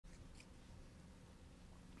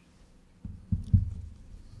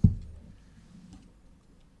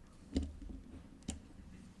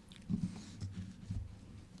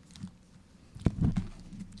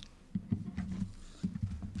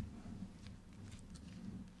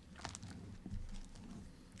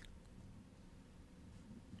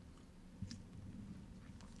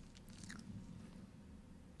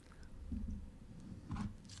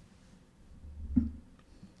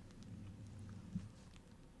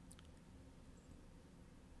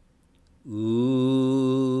ॐ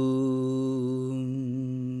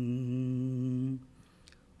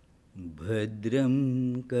भद्रं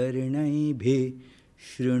कर्णैभिः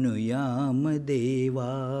शृणुयाम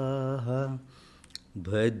देवाः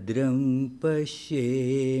भद्रं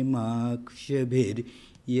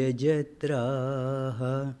पश्येमाक्षभिर्यजत्राः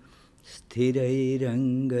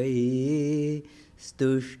स्थिरैरङ्गैः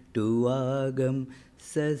स्तुष्टुवागं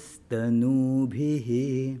सस्तनूभिः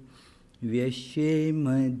व्यश्येम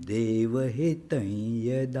देवहितं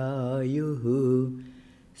यदायुः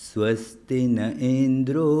स्वस्ति न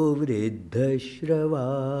इन्द्रो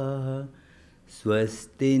वृद्धश्रवाः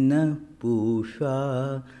स्वस्ति नः पूषा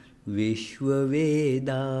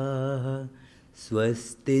विश्ववेदाः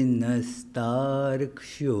स्वस्ति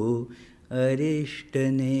नस्तार्क्ष्यो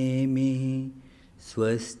अरिष्टनेमिः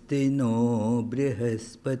स्वस्ति नो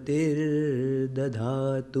बृहस्पतिर्दधातु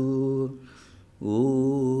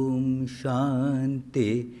ॐ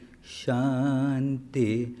शान्ति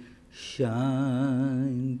शान्ति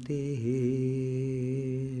शान्तिः.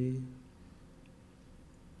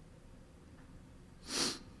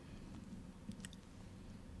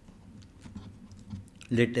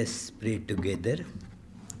 Let us pray together.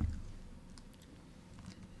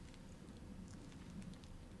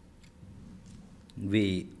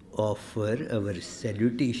 We offer our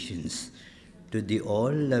salutations to the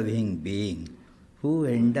all-loving being who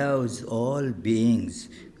endows all beings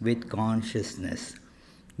with consciousness.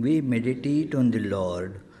 We meditate on the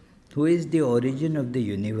Lord, who is the origin of the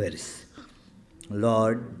universe.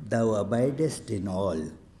 Lord, thou abidest in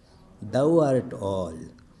all. Thou art all.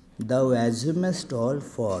 Thou assumest all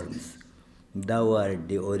forms. Thou art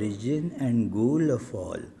the origin and goal of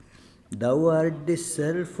all. Thou art the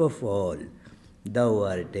self of all. Thou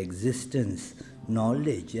art existence,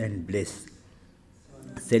 knowledge and bliss.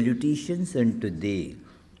 Salutations unto thee.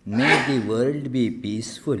 May the world be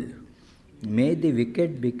peaceful. May the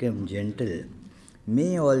wicked become gentle.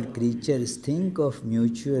 May all creatures think of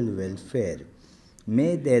mutual welfare.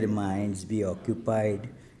 May their minds be occupied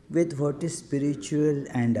with what is spiritual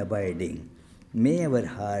and abiding. May our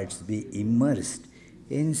hearts be immersed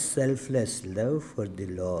in selfless love for the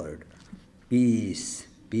Lord. Peace,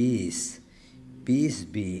 peace, peace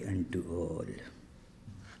be unto all.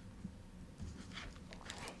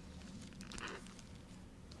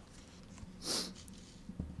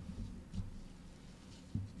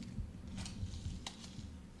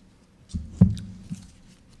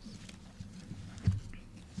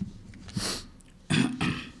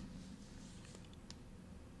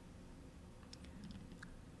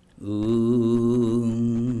 ॐ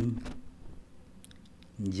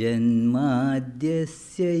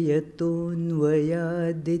जन्माद्यस्य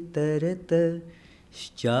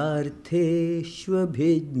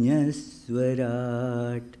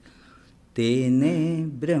यतोऽन्वयादितरतश्चार्थेष्वभिज्ञस्वराट् तेने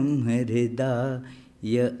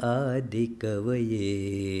ब्रह्महृदाय आदिकवये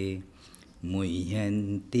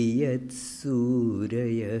मुह्यन्ति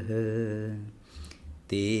यत्सूरयः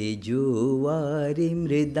तेजो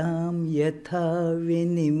वारिमृदां यथा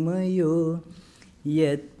विनिमयो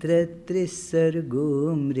यत्र त्रिसर्गो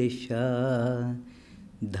मृषा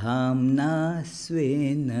धाम्ना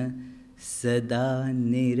स्वेन सदा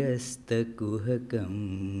निरस्तकुहकं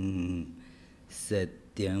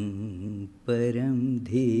सत्यं परं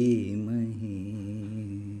धीमहि.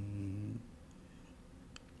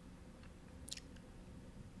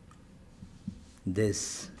 This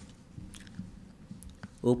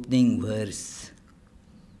opening verse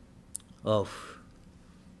of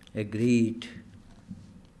a great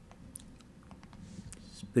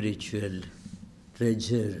spiritual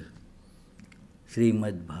treasure,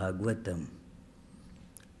 Srimad Bhagavatam,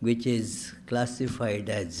 which is classified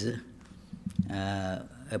as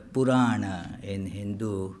a Purana in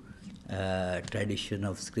Hindu tradition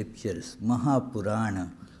of scriptures,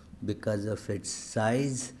 Mahapurana, because of its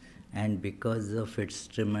size and because of its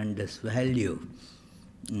tremendous value.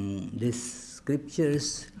 These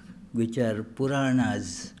scriptures, which are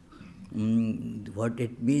Puranas, what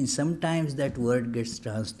it means, sometimes that word gets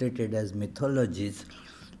translated as mythologies,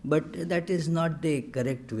 but that is not the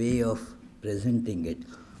correct way of presenting it.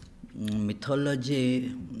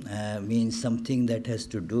 Mythology means something that has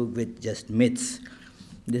to do with just myths.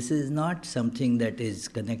 This is not something that is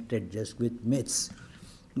connected just with myths,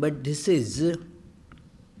 but this is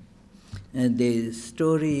the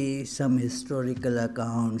story, some historical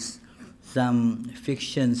accounts, some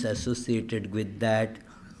fictions associated with that.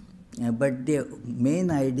 But the main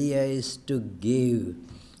idea is to give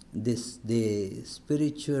the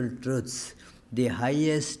spiritual truths, the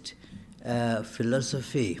highest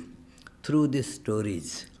philosophy through these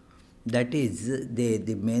stories. That is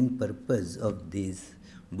the main purpose of these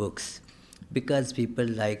books, because people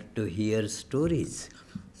like to hear stories.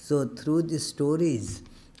 So through the stories,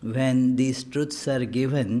 when these truths are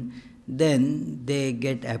given, then they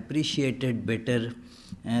get appreciated better,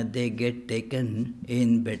 they get taken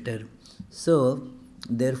in better. So,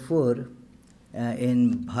 therefore,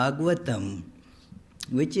 in Bhagavatam,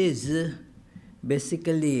 which is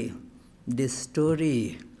basically the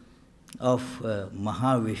story of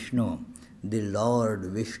Mahavishnu, the Lord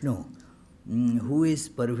Vishnu, who is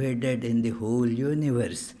pervaded in the whole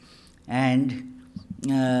universe. And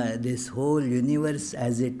this whole universe,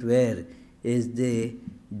 as it were, is the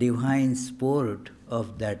divine sport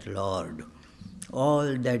of that Lord.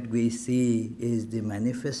 All that we see is the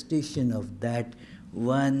manifestation of that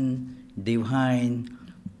one divine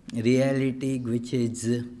reality which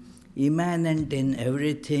is immanent in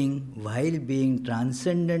everything while being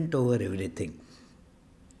transcendent over everything.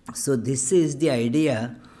 So this is the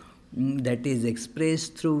idea that is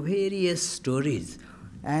expressed through various stories,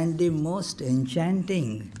 and the most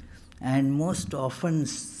enchanting and most often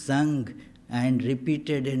sung and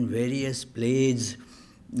repeated in various plays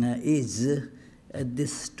is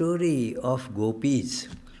this story of gopis.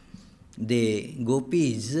 The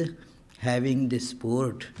gopis having the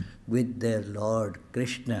sport with their Lord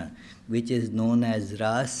Krishna, which is known as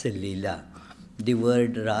Raasa Leela. The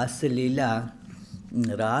word Raasa Leela,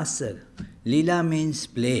 Raasa, Leela means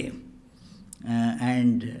play,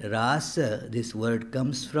 and Rasa, this word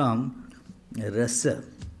comes from Rasa.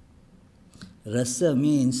 Rasa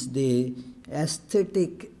means the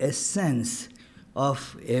aesthetic essence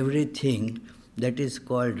of everything, that is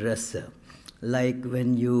called rasa. Like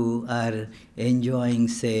when you are enjoying,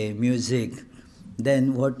 say, music,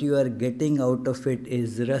 then what you are getting out of it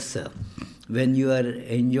is rasa. When you are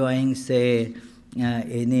enjoying, say,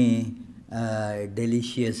 any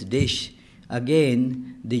delicious dish,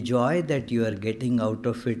 again, the joy that you are getting out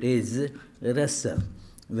of it is rasa.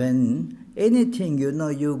 When anything,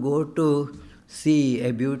 you go to see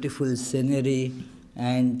a beautiful scenery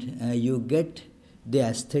and you get the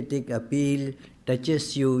aesthetic appeal,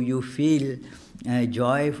 touches you, you feel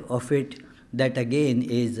joy of it, that again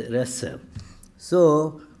is rasa.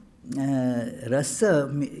 So,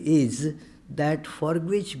 rasa is that for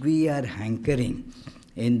which we are hankering.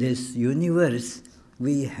 In this universe,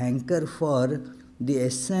 we hanker for the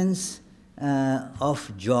essence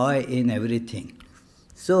of joy in everything.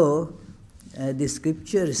 So, the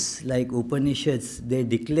scriptures like Upanishads, they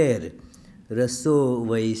declare raso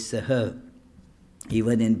vaisaha.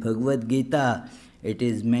 Even in Bhagavad Gita, it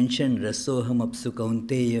is mentioned rasoham apsu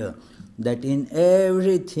kaunteya, that in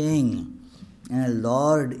everything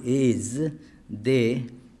Lord is the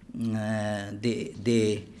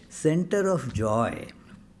center of joy,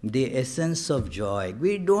 the essence of joy.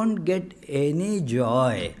 We don't get any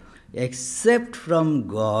joy except from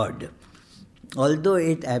God. Although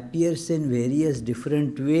it appears in various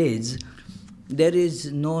different ways, there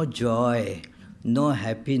is no joy, no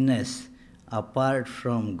happiness apart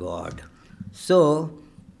from God. So,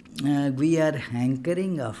 we are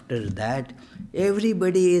hankering after that.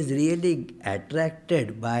 Everybody is really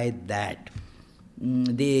attracted by that.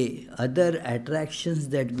 The other attractions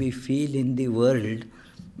that we feel in the world,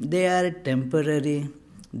 they are temporary,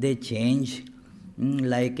 they change.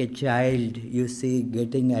 Like a child, you see,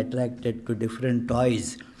 getting attracted to different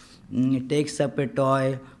toys. Takes up a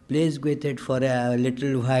toy, plays with it for a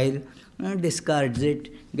little while, discards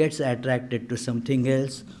it, gets attracted to something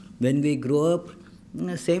else. When we grow up,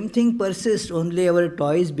 same thing persists, only our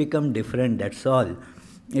toys become different, that's all.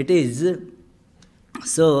 It is.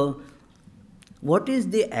 So, what is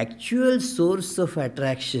the actual source of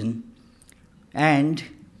attraction? And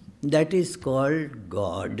that is called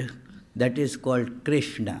God. That is called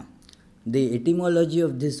Krishna. The etymology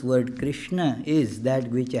of this word Krishna is that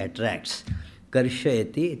which attracts.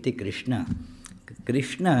 Karshayati iti Krishna.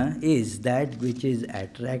 Krishna is that which is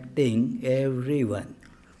attracting everyone.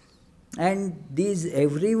 And these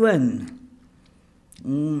everyone,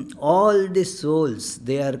 all the souls,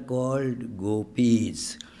 they are called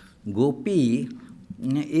gopis. Gopi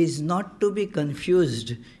is not to be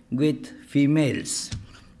confused with females,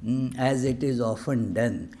 as it is often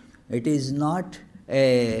done. It is not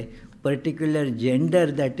a particular gender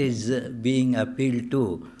that is being appealed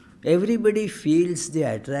to. Everybody feels the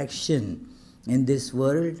attraction in this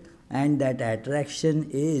world, and that attraction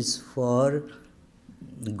is for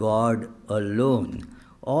God alone.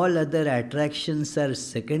 All other attractions are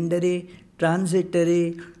secondary,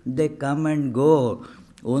 transitory, they come and go.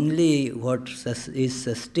 Only what is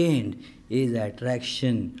sustained is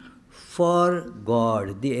attraction for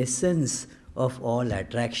God, the essence of all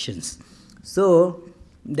attractions. So,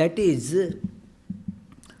 that is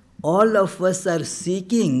all of us are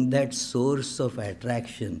seeking that source of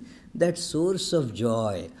attraction, that source of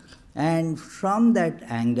joy. And from that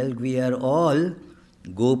angle, we are all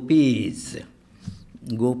gopis.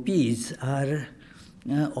 Gopis are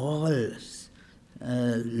all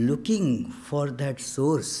looking for that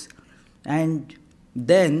source. And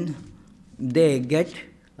then they get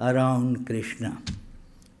around Krishna,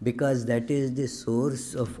 because that is the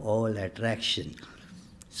source of all attraction.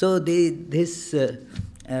 So this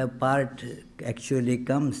part actually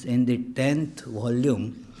comes in the 10th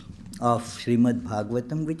volume of Srimad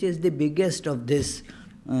Bhagavatam, which is the biggest of this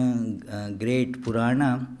great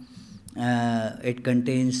Purana. It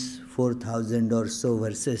contains 4,000 or so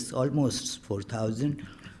verses, almost 4,000.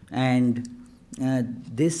 And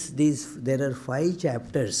there are 5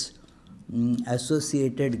 chapters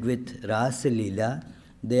associated with Raasa Leela.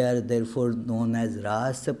 They are therefore known as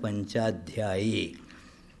Raasa Panchadhyayi.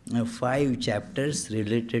 5 chapters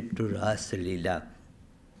related to Raasa Leela.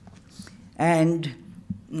 And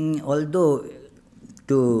although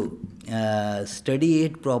to study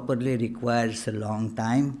it properly requires a long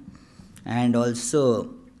time, and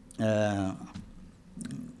also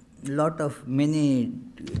many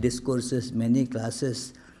discourses, many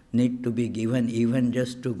classes need to be given, even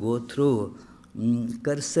just to go through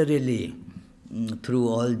cursorily through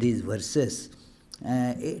all these verses.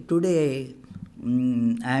 Today,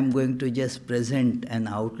 I am going to just present an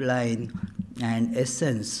outline and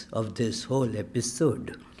essence of this whole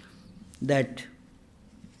episode, that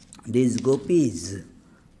these gopis,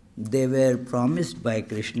 they were promised by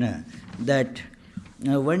Krishna that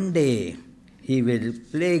one day he will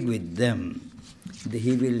plague with them,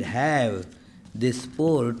 he will have this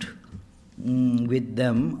sport with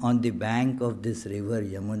them on the bank of this river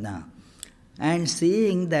Yamuna. And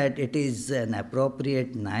seeing that it is an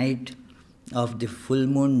appropriate night of the full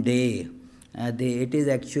moon day, it is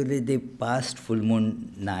actually the past full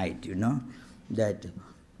moon night, that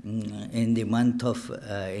in the month of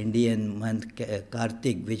Indian month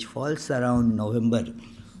Kartik, which falls around November.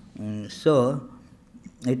 So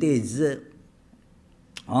it is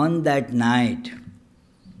on that night,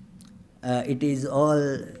 it is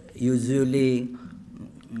all usually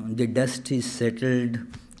the dust is settled,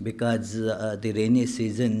 because the rainy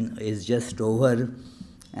season is just over,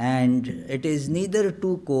 and it is neither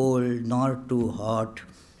too cold nor too hot.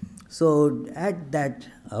 So at that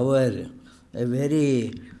hour, a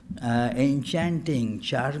very enchanting,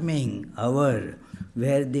 charming hour,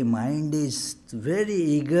 where the mind is very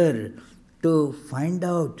eager to find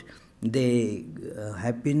out the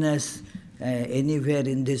happiness anywhere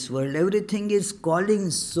in this world. Everything is calling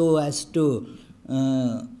so as to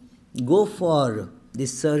go for the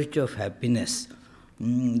search of happiness.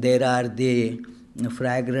 There are the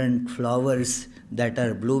fragrant flowers that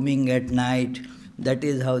are blooming at night. That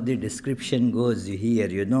is how the description goes here,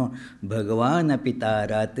 Bhagavan apita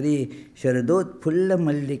ratri sharadot phulla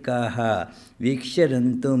mallikaha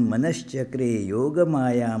viksharantum manaschakre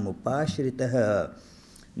yogamayam upashritaha.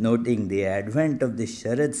 Noting the advent of the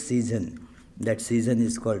Sharad season. That season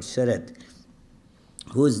is called Sharad,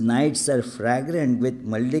 whose nights are fragrant with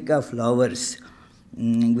mallika flowers,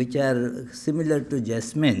 which are similar to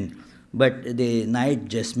jasmine, but the night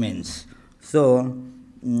jasmines. So,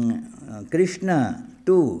 Krishna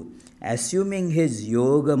too, assuming his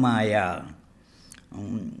yoga maya,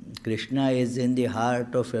 Krishna is in the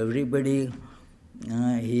heart of everybody.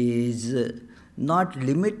 He is not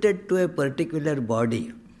limited to a particular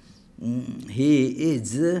body. He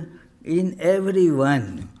is in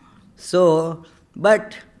everyone. So,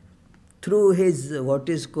 but through his what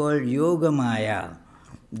is called yoga maya,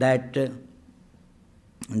 that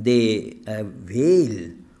the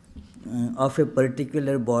veil of a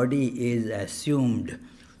particular body is assumed,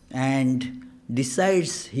 and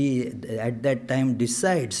he at that time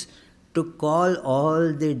decides to call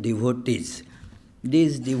all the devotees.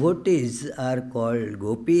 These devotees are called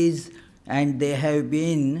gopis, and they have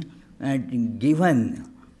been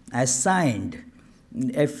assigned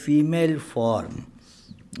a female form,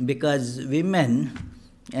 because women,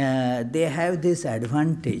 they have this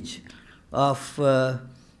advantage of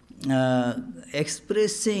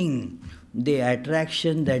expressing the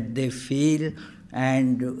attraction that they feel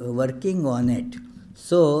and working on it.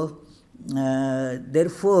 So,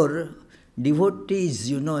 therefore,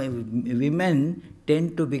 devotees, women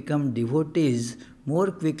tend to become devotees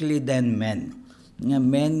more quickly than men.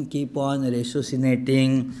 Men keep on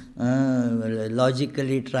raciocinating,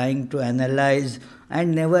 logically trying to analyze,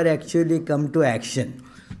 and never actually come to action.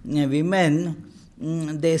 Women,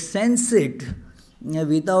 they sense it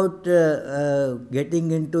without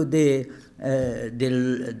getting into the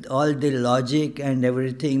all the logic and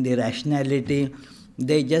everything, the rationality,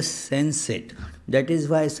 they just sense it. That is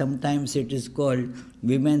why sometimes it is called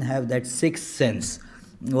women have that sixth sense.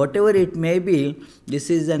 Whatever it may be, this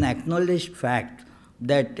is an acknowledged fact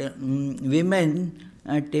that women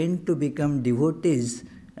tend to become devotees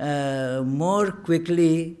more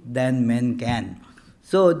quickly than men can.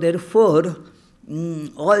 So therefore,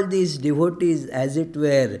 all these devotees, as it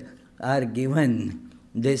were, are given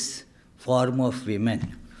this form of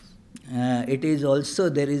women. It is also,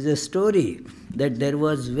 there is a story that there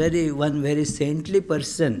was one very saintly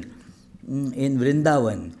person in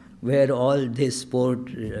Vrindavan, where all this sport,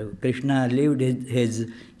 Krishna lived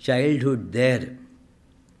his childhood there.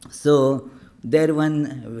 So there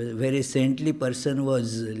one very saintly person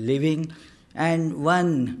was living, and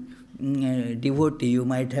one devotee, you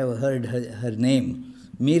might have heard her name,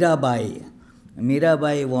 Mirabai.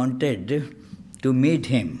 Mirabai wanted to meet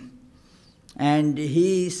him. And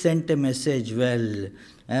he sent a message. Well,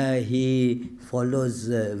 he follows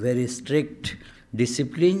very strict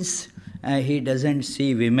disciplines. He doesn't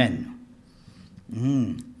see women.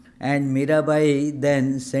 And Mirabai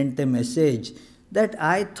then sent a message that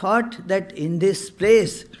I thought that in this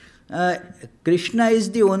place, Krishna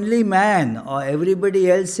is the only man, or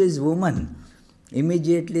everybody else is woman.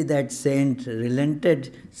 Immediately that saint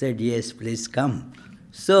relented, said, yes, please come.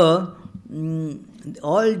 So,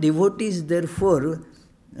 all devotees, therefore,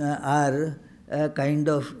 are a kind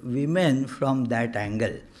of women from that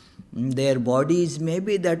angle. Their bodies may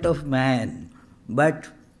be that of man, but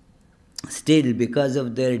still, because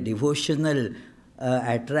of their devotional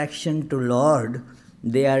attraction to Lord,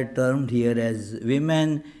 they are termed here as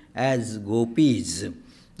women, as gopis.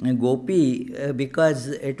 Gopi, because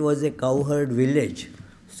it was a cowherd village.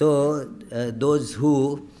 So, those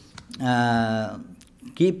who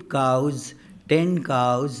keep cows, tend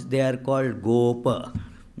cows, they are called gopa.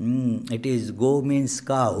 It is go means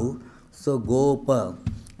cow, so gopa.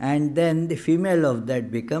 And then the female of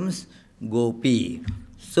that becomes gopi.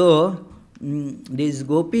 So, these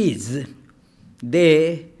gopis,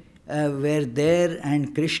 they were there,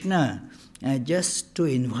 and Krishna, just to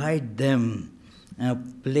invite them,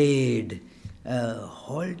 played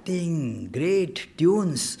halting great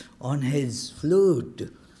tunes on his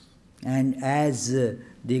flute. And as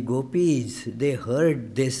the gopis, they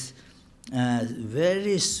heard this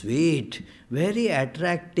very sweet, very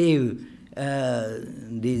attractive,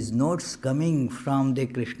 these notes coming from the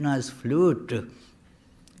Krishna's flute,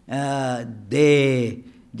 they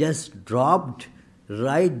just dropped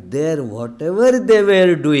right there whatever they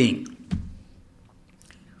were doing.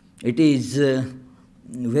 It is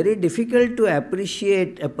very difficult to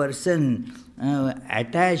appreciate a person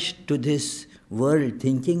attached to this world,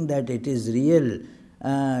 thinking that it is real,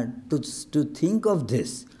 to think of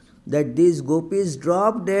this, that these gopis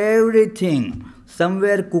dropped everything. Some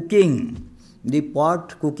were cooking. The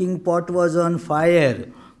cooking pot was on fire.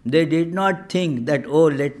 They did not think that, oh,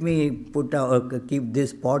 let me keep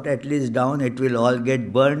this pot at least down, it will all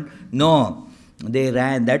get burned. No, they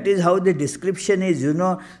ran. That is how the description is,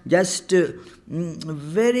 just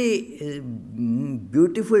very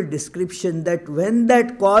beautiful description, that when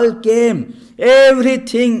that call came,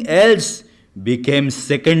 everything else became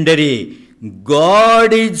secondary.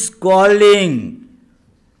 God is calling.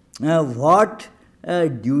 What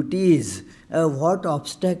duties, what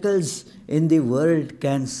obstacles in the world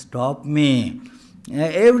can stop me?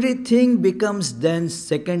 Everything becomes then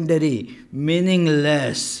secondary,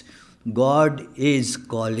 meaningless. God is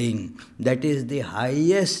calling. That is the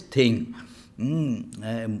highest thing.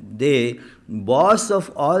 The boss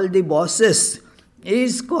of all the bosses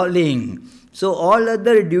is calling. So all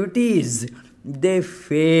other duties, they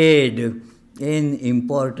fade in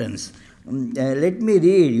importance. Let me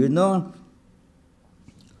read,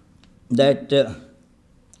 that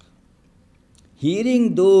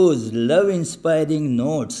hearing those love-inspiring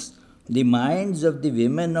notes, the minds of the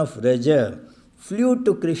women of Raja flew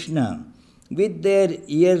to Krishna. With their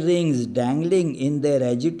earrings dangling in their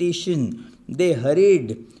agitation, they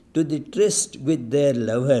hurried to the tryst with their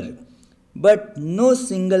lover. But no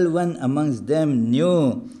single one amongst them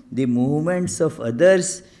knew the movements of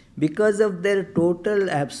others because of their total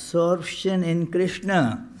absorption in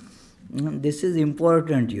Krishna. This is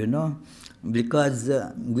important, because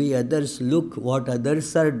we others look what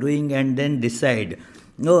others are doing and then decide.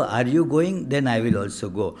 No, are you going? Then I will also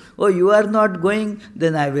go. Oh, you are not going?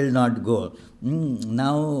 Then I will not go.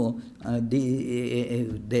 Now,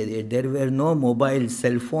 there were no mobile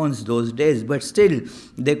cell phones those days, but still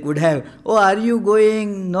they could have, oh, are you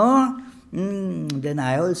going? No? Then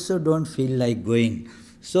I also don't feel like going.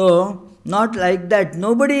 So, not like that.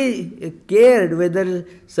 Nobody cared whether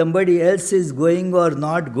somebody else is going or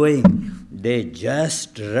not going. They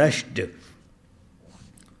just rushed.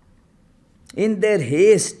 In their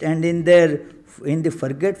haste and in the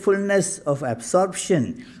forgetfulness of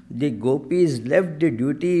absorption, the gopis left the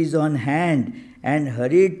duties on hand and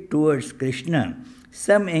hurried towards Krishna.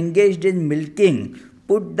 Some engaged in milking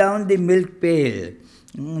put down the milk pail.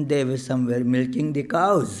 They were somewhere milking the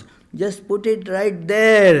cows. Just put it right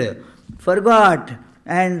there. Forgot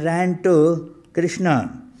and ran to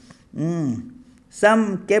Krishna.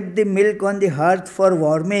 Some kept the milk on the hearth for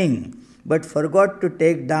warming, but forgot to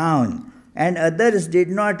take down, and others did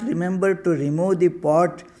not remember to remove the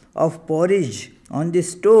pot of porridge on the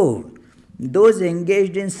stove. Those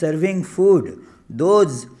engaged in serving food,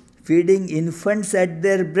 those feeding infants at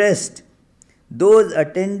their breast, those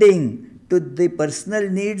attending to the personal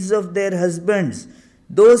needs of their husbands,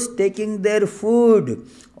 those taking their food,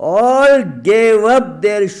 all gave up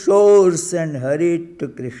their shores and hurried to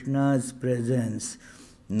Krishna's presence.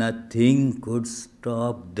 Nothing could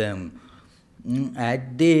stop them.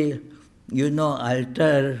 At the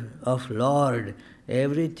altar of Lord,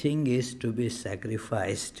 everything is to be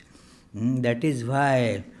sacrificed. That is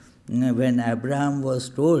why when Abraham was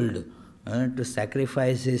told to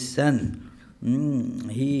sacrifice his son,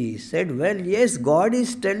 he said, well, yes, God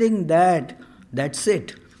is telling that, that's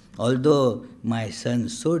it. Although my son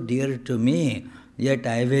is so dear to me, yet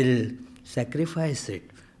I will sacrifice it,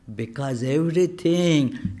 because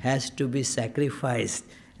everything has to be sacrificed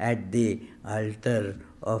at the altar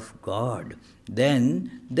of God.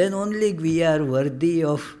 Then only we are worthy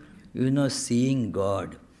of, seeing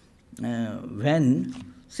God.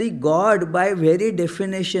 See, God by very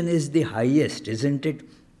definition is the highest, isn't it?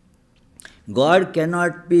 God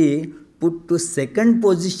cannot be put to second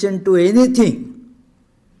position to anything,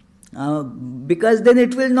 because then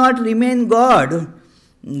it will not remain God.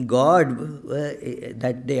 God,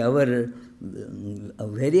 our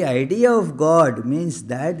very idea of God means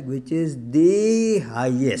that which is the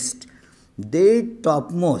highest, the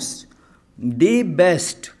topmost, the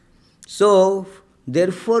best. So,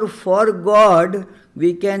 therefore, for God,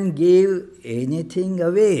 we can give anything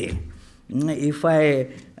away. If I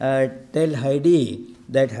tell Heidi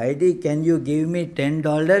that, Heidi, can you give me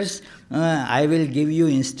 $10? I will give you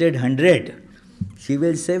instead 100. She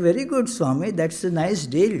will say, very good, Swami, that's a nice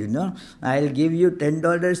deal, I'll give you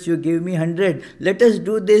 $10, you give me 100. Let us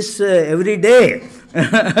do this every day.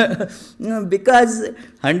 Because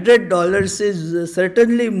 $100 is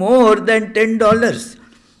certainly more than $10.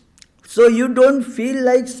 So you don't feel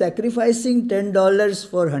like sacrificing $10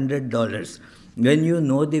 for $100 when you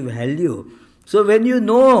know the value. So when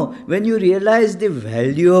you realize the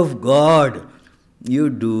value of God, you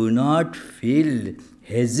do not feel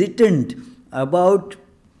hesitant about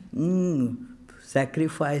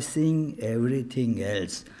sacrificing everything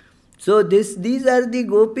else. So these are the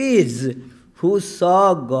gopis who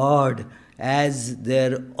saw God as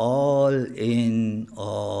their all in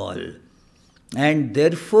all. And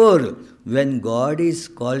therefore, when God is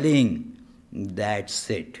calling, that's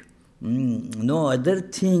it. No other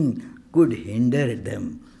thing could hinder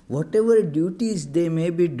them. Whatever duties they may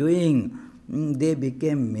be doing, they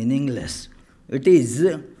became meaningless. That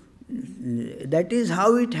is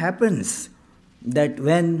how it happens. That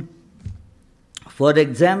when, for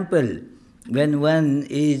example, when one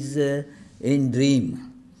is in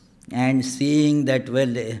dream and seeing that,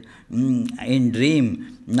 well, in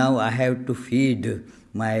dream, now I have to feed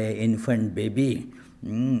my infant baby.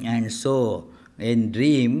 And so, in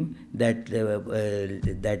dream, that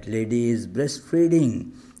lady is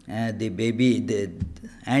breastfeeding the baby.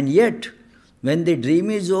 And yet, when the dream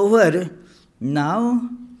is over, now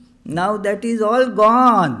that is all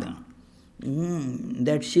gone.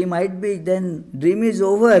 That she might be, then dream is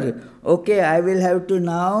over. Okay, I will have to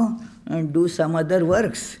now do some other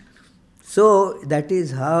works. So that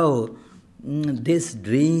is how this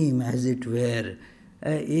dream, as it were,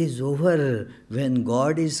 is over. When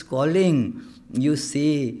God is calling, you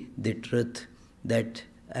see the truth, that,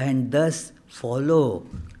 and thus follow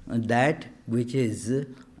that which is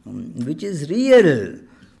real.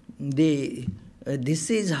 This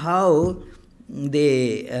is how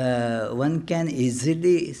one can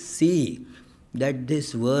easily see that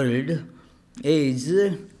this world is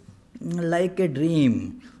like a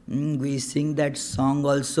dream. We sing that song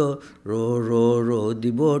also, row, row, row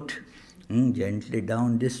the boat, gently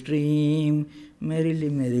down the stream, merrily,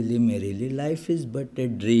 merrily, merrily, life is but a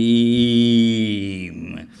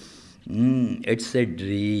dream. It's a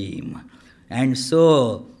dream. And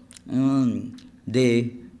so,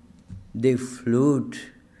 the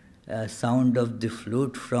flute sound of the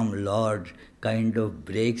flute from Lord kind of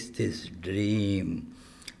breaks this dream.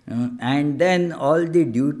 And then all the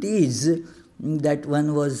duties that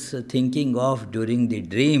one was thinking of during the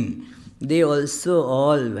dream, they also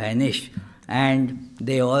all vanish, and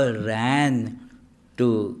they all ran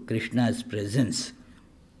to Krishna's presence.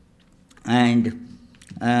 And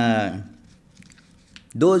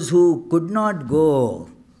those who could not go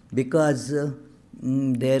because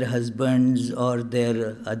their husbands or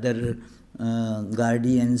their other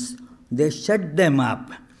guardians, they shut them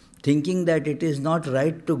up, thinking that it is not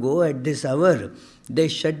right to go at this hour. They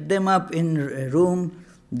shut them up in a room.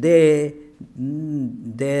 They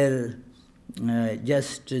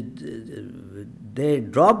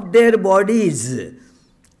dropped their bodies,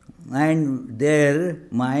 and their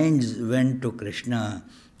minds went to Krishna.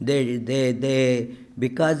 They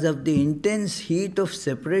because of the intense heat of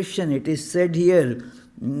separation, it is said here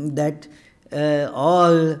that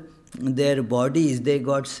all their bodies, they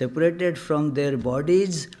got separated from their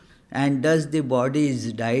bodies, and thus the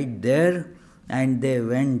bodies died there, and they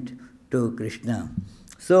went to Krishna.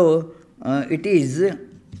 So it is,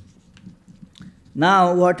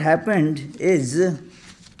 now what happened is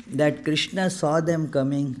that Krishna saw them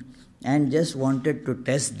coming and just wanted to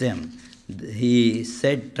test them. He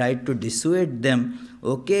said, tried to dissuade them,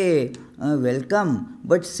 okay, welcome,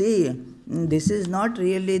 but see, this is not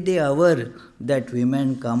really the hour that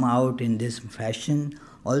women come out in this fashion.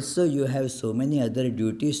 Also, you have so many other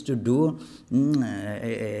duties to do.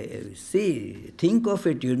 See, think of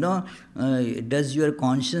it, does your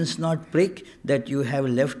conscience not prick that you have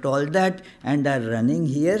left all that and are running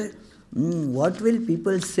here? What will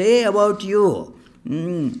people say about you?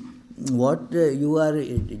 What you are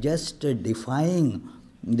just defying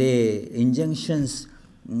the injunctions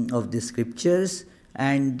of the scriptures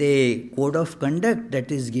and the code of conduct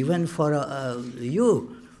that is given for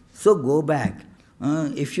you. So go back.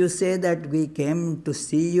 If you say that we came to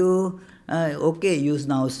see you, okay, you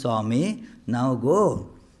now saw me, now go.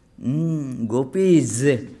 Gopis,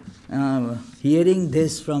 hearing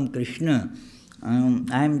this from Krishna,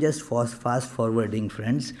 I am just fast forwarding,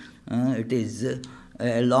 friends. It is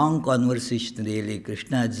a long conversation, really.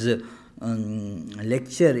 Krishna's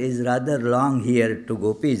lecture is rather long here to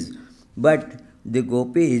gopis. But the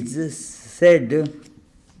gopis said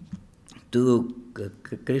to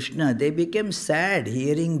Krishna, they became sad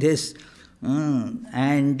hearing this.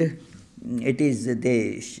 And it is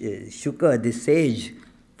the Shuka, the sage,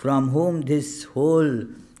 from whom this whole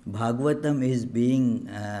Bhagavatam is being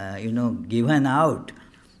given out.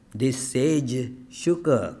 This sage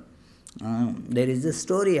Shuka. There is a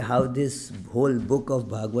story how this whole book of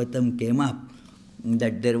Bhagavatam came up,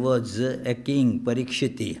 that there was a king,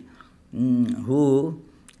 Parikshiti, who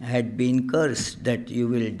had been cursed that you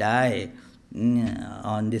will die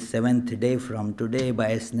on the 7th day from today by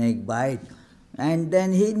a snake bite. And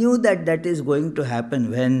then he knew that that is going to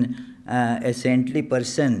happen. When a saintly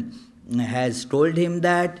person has told him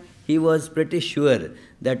that, he was pretty sure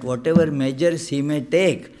that whatever measures he may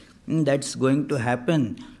take, that's going to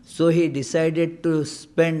happen. So he decided to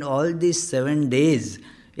spend all these 7 days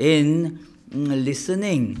in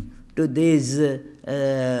listening to these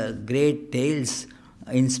great tales,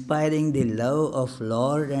 inspiring the love of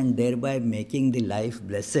Lord and thereby making the life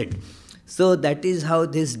blessed. So that is how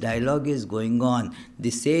this dialogue is going on. The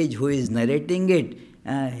sage who is narrating it,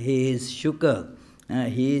 he is Shuka.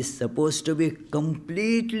 He is supposed to be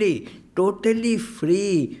completely, totally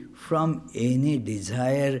free from any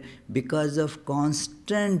desire because of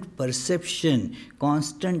constant perception,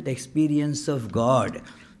 constant experience of God.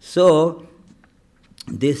 So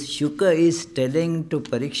this Shuka is telling to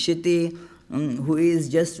Parikshiti, who is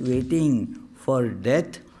just waiting for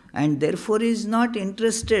death and therefore is not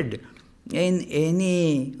interested in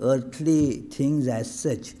any earthly things as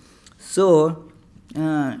such. So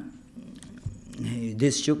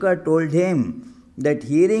this Shuka told him that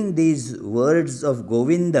hearing these words of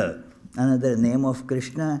Govinda, another name of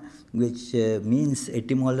Krishna, which means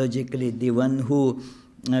etymologically the one who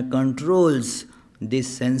controls the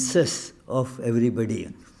senses of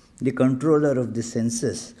everybody, the controller of the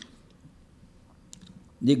senses.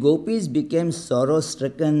 The gopis became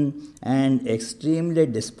sorrow-stricken and extremely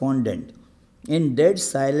despondent. In dead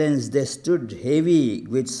silence they stood heavy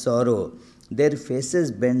with sorrow, their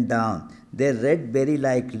faces bent down, their red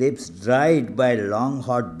berry-like lips dried by long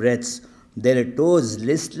hot breaths, their toes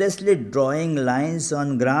listlessly drawing lines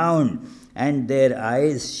on ground, and their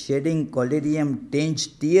eyes shedding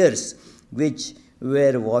collyrium-tinged tears, which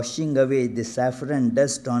were washing away the saffron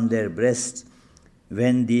dust on their breasts.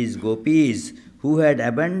 When these gopis, who had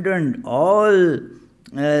abandoned all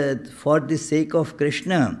for the sake of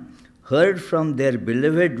Krishna, heard from their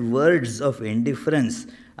beloved words of indifference,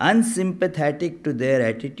 unsympathetic to their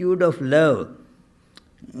attitude of love.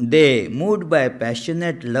 They, moved by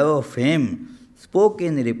passionate love of him, spoke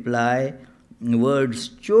in reply words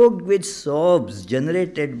choked with sobs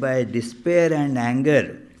generated by despair and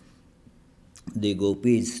anger. The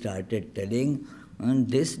gopis started telling,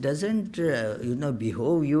 this doesn't,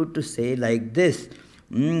 behove you to say like this.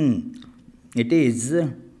 It is.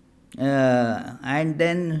 And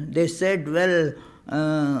then they said, well,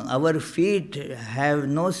 our feet have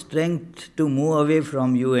no strength to move away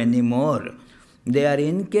from you anymore. They are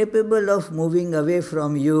incapable of moving away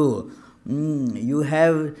from you. You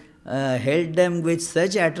have held them with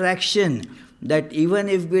such attraction that even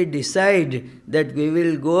if we decide that we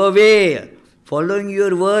will go away, following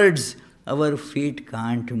your words, our feet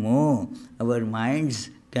can't move, our minds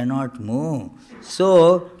cannot move.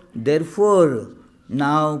 So, therefore,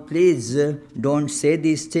 now please don't say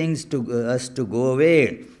these things to us to go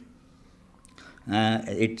away.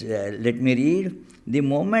 Let me read. The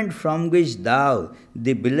moment from which thou,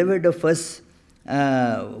 the beloved of us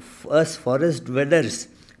forest dwellers,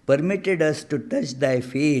 permitted us to touch thy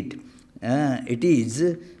feet, it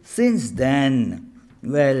is since then,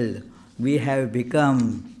 well, we have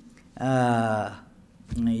become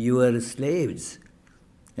your slaves.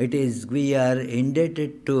 It is, we are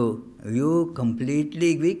indebted to you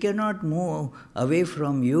completely. We cannot move away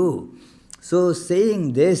from you. So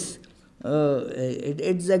saying this,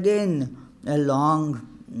 it's again a long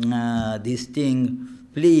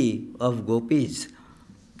plea of gopis.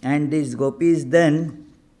 And these gopis then,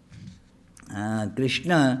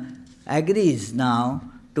 Krishna agrees now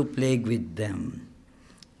to play with them.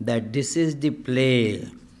 That this is the play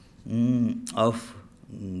of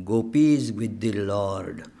gopis with the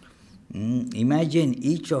Lord. Imagine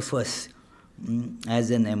each of us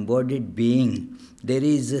as an embodied being. There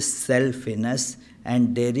is a self in us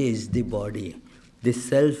and there is the body. The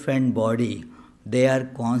self and body, they are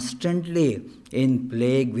constantly in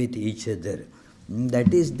plague with each other.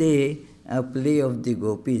 That is the play of the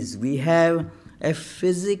gopis. We have a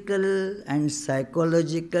physical and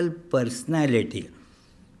psychological personality.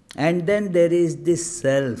 And then there is this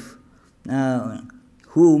self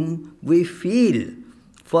whom we feel,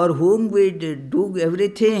 for whom we do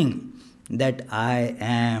everything. That I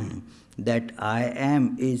am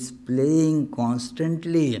is playing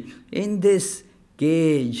constantly in this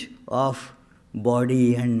cage of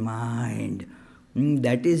body and mind.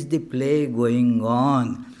 That is the play going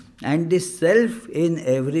on. And the self in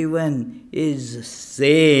everyone is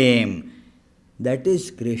same. That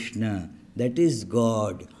is Krishna. That is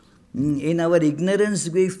God. In our ignorance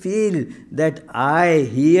we feel that I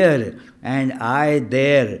here and I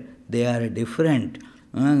there, they are different.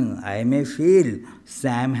 I may feel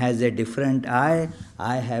Sam has a different eye,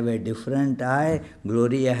 I have a different eye,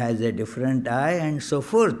 Gloria has a different eye, and so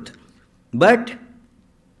forth. But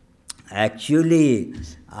actually,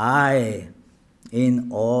 I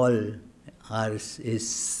in all is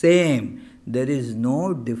same. There is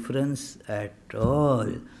no difference at all.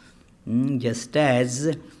 Just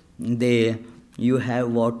as you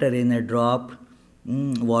have water in a drop,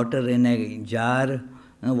 water in a jar,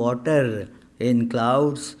 water in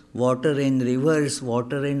clouds, water in rivers,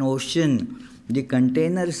 water in ocean. The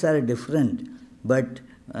containers are different, but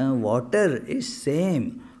water is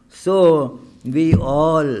same. So we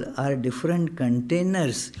all are different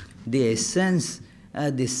containers. The essence,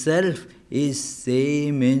 the self is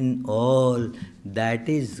same in all. That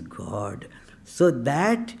is God. So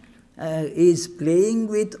that is playing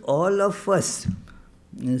with all of us.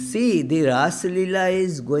 See, the Raasa Leela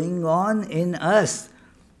is going on in us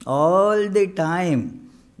all the time.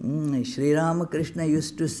 Sri Ramakrishna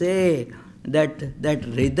used to say that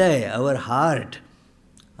Hriday, our heart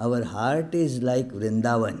is like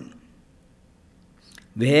Vrindavan,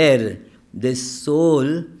 where this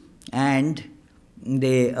soul and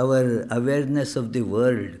our awareness of the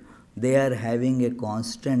world, they are having a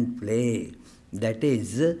constant play. That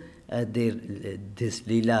is this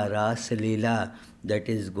Leela, Raasa Leela, that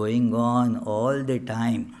is going on all the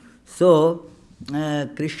time. So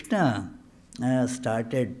Krishna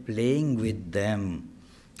started playing with them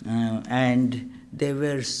and they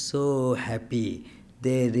were so happy.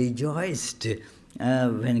 They rejoiced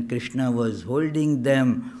when Krishna was holding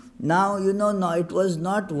them. Now, it was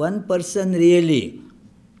not one person really,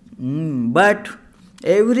 but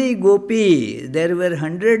every gopi, there were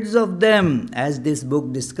hundreds of them, as this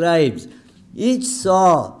book describes. Each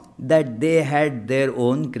saw that they had their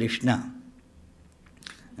own Krishna.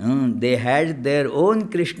 They had their own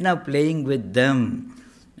Krishna playing with them,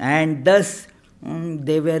 and thus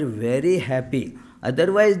they were very happy.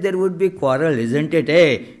 Otherwise there would be quarrel, isn't it?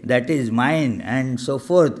 Hey, that is mine, and so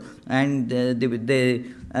forth. And the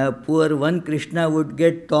poor one Krishna would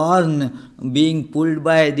get torn being pulled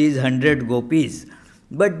by these 100 gopis.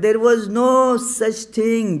 But there was no such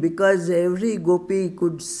thing, because every gopi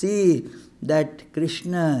could see that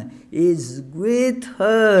Krishna is with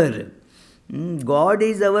her. God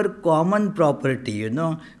is our common property,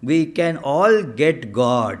 We can all get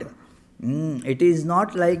God. It is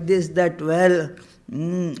not like this that, well,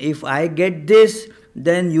 if I get this,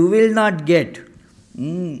 then you will not get.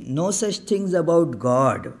 No such things about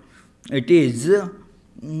God. It is,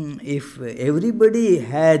 if everybody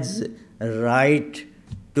has right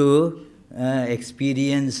to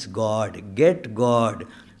experience God, get God,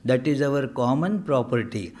 that is our common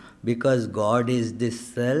property, because God is the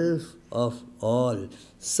self of all.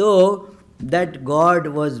 So that God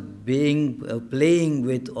was playing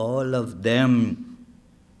with all of them.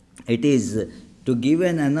 It is, to give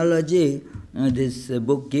an analogy, this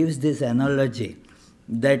book gives this analogy,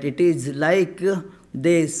 that it is like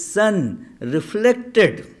the sun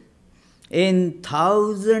reflected in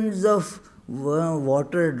thousands of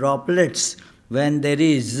water droplets when there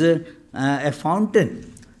is a fountain.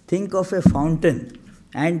 Think of a fountain,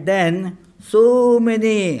 and then so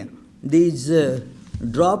many these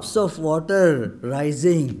drops of water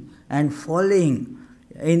rising and falling.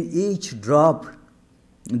 In each drop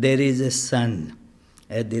there is a sun,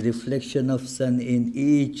 the reflection of sun in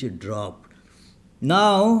each drop.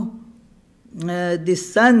 Now the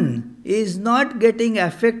sun is not getting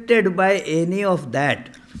affected by any of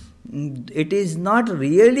that. It is not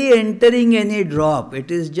really entering any drop,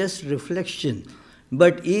 it is just reflection.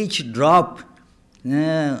 But each drop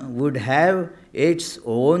would have its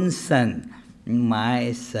own sun,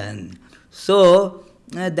 my sun. So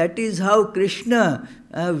that is how Krishna,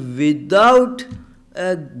 without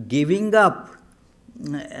giving up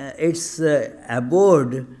its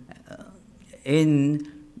abode in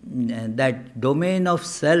that domain of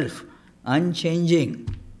self,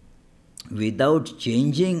 unchanging, without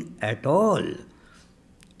changing at all,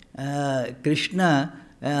 Krishna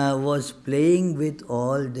was playing with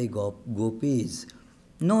all the gopis.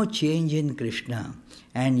 No change in Krishna,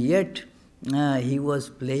 and yet he was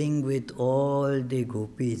playing with all the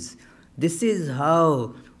gopis. This is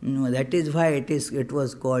how, that is why it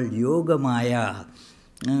was called Yogamaya.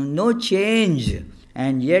 No change,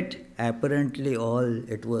 and yet apparently all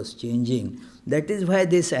it was changing. That is why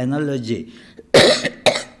this analogy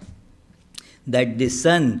that the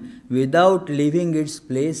sun, without leaving its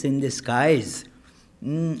place in the skies,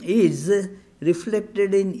 is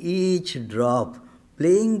reflected in each drop,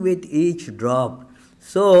 playing with each drop.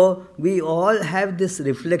 So we all have this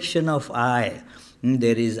reflection of I.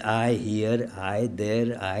 There is I here, I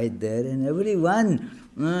there, in everyone,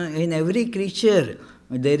 in every creature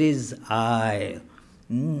there is I.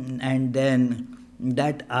 And then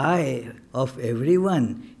that I of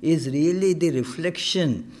everyone is really the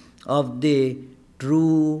reflection of the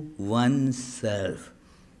true oneself.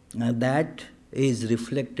 That is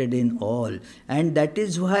reflected in all. And that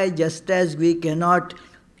is why, just as we cannot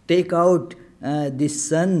take out the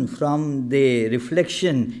sun from the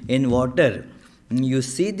reflection in water, you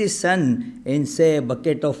see the sun in, say, a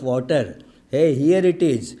bucket of water. Hey, here it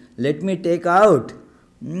is, let me take out.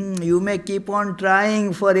 You may keep on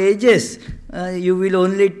trying for ages. You will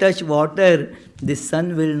only touch water. The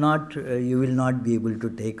sun will not, you will not be able to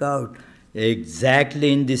take out.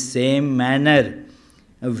 Exactly in the same manner,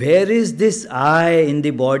 where is this I in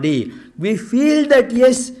the body? We feel that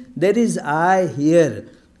yes, there is I here.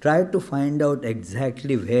 Try to find out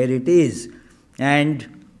exactly where it is.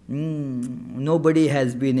 And nobody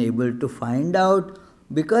has been able to find out,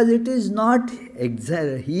 because it is not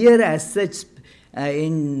here as such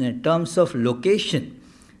in terms of location.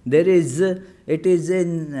 There is, it is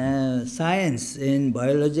in science, in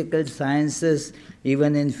biological sciences,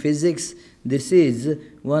 even in physics. This is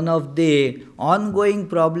one of the ongoing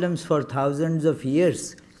problems for thousands of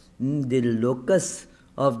years, the locus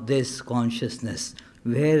of this consciousness,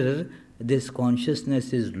 where this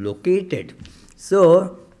consciousness is located.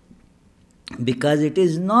 So, because it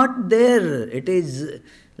is not there, it is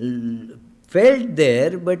felt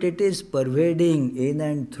there, but it is pervading in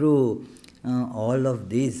and through all of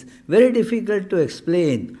these. Very difficult to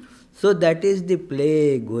explain. So that is the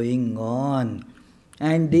play going on.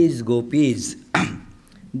 And these gopis,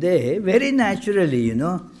 they very naturally,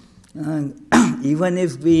 even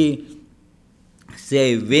if we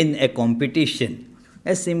say win a competition,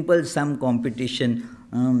 a simple sum competition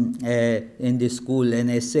in the school, an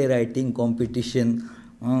essay writing competition,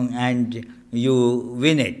 and you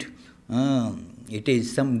win it. It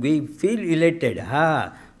is we feel elated.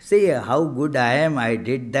 See how good I am, I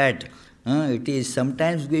did that. It is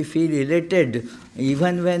sometimes we feel elated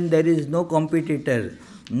even when there is no competitor.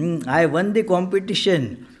 I won the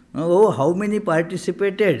competition. Oh, how many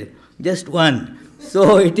participated? Just one.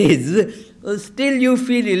 So it is, still you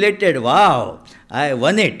feel elated. Wow, I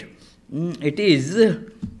won it. It is.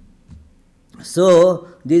 So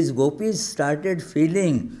these gopis started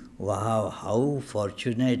feeling, wow, how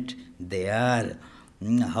fortunate they are,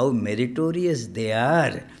 how meritorious they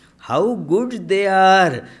are, how good they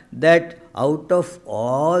are, that out of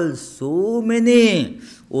all so many,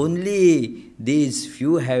 only these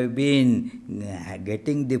few have been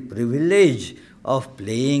getting the privilege of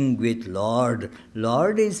playing with Lord.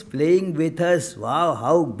 Lord is playing with us. Wow,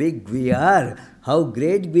 how big we are, how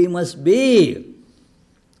great we must be.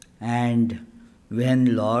 And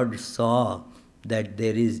when Lord saw that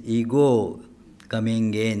there is ego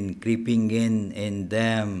coming in, creeping in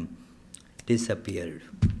them, disappeared.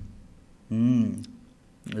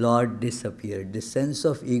 Lord disappeared. The sense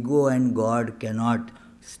of ego and God cannot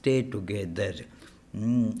stay together.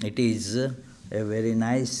 It is a very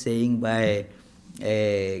nice saying by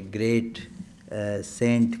a great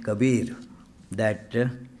Saint Kabir, that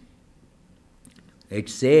it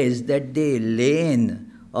says that the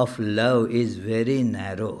lane of love is very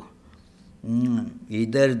narrow.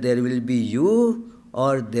 Either there will be you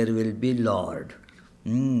or there will be Lord.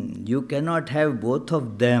 You cannot have both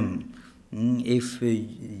of them. If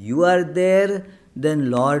you are there,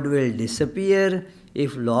 then Lord will disappear.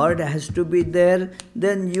 If Lord has to be there,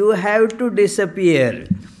 then you have to disappear.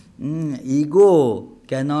 Ego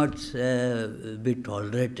cannot be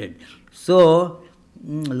tolerated. So,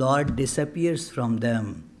 Lord disappears from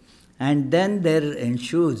them. And then there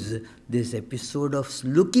ensues this episode of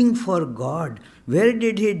looking for God. Where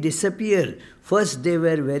did he disappear? First they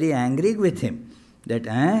were very angry with him. That,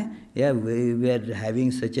 we were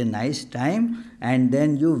having such a nice time and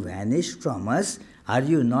then you vanished from us. Are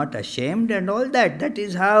you not ashamed? And all that. That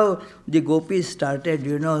is how the gopis started,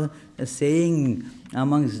 saying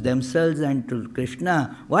amongst themselves and to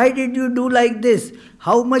Krishna, why did you do like this?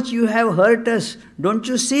 How much you have hurt us. Don't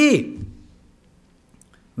you see?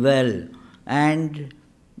 Well, and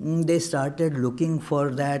they started looking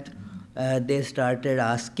for that. They started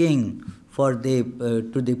asking for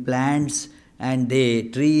to the plants and the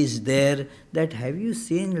trees there, that have you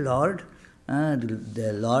seen Lord?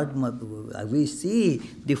 The Lord, we see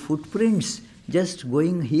the footprints just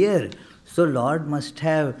going here. So Lord must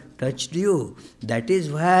have touched you. That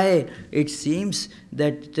is why it seems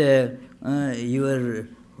that your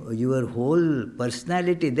whole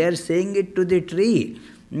personality, they are saying it to the tree,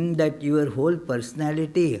 that your whole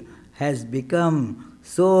personality has become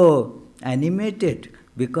so animated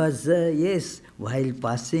because, yes, while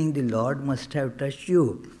passing the Lord must have touched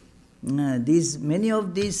you. Many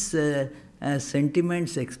of these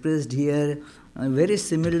sentiments expressed here are very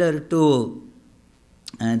similar to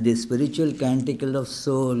the spiritual canticle of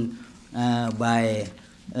soul by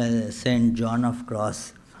Saint John of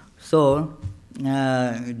Cross. So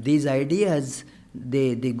these ideas,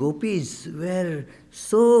 the gopis were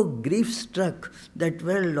so grief-struck that,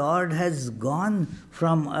 well, Lord has gone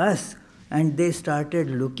from us, and they started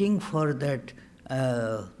looking for that.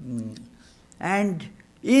 And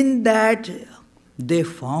in that they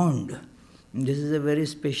found, this is a very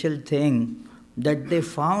special thing, that they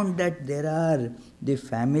found that there are the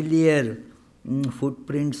familiar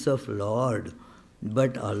footprints of Lord,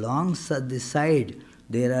 but along the side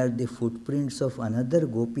there are the footprints of another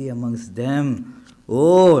gopi amongst them.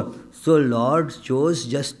 Oh, so Lord chose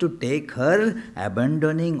just to take her,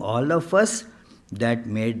 abandoning all of us. That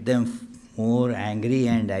made them more angry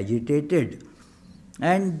and agitated.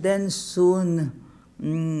 And then soon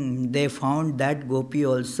they found that gopi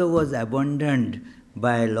also was abandoned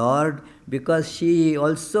by Lord, because she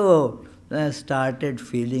also started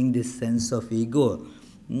feeling this sense of ego.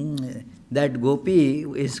 That gopi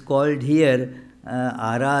is called here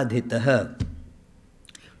Aradhitaha.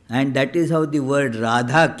 And that is how the word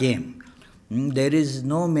Radha came. There is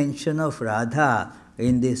no mention of Radha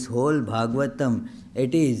in this whole Bhagavatam.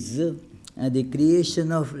 It is the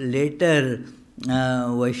creation of later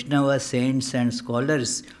Vaishnava saints and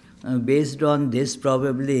scholars. Based on this,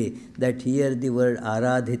 probably, that here the word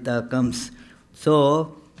Aradhita comes.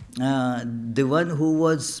 So, the one who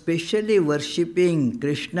was specially worshipping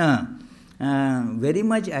Krishna, very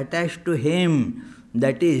much attached to him,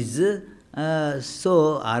 that is,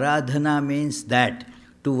 so Aradhana means that,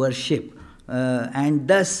 to worship. And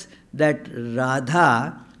thus, that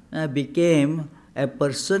Radha became a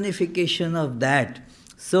personification of that.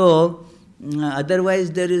 So,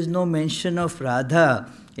 Otherwise, there is no mention of Radha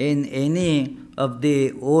in any of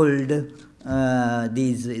the old,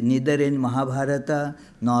 neither in Mahabharata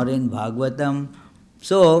nor in Bhagavatam.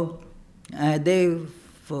 So, they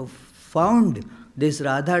found this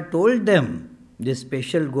Radha told them, this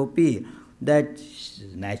special gopi, that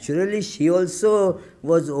naturally she also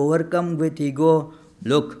was overcome with ego.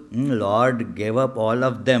 Look, Lord gave up all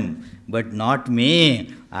of them, but not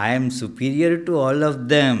me. I am superior to all of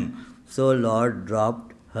them. So Lord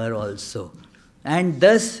dropped her also. And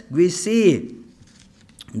thus we see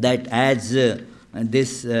that as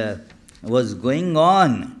this was going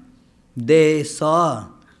on, they saw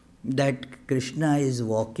that Krishna is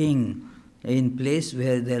walking in place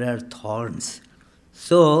where there are thorns.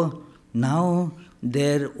 So now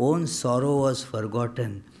their own sorrow was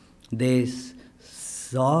forgotten. They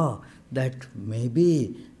saw that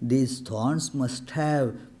maybe these thorns must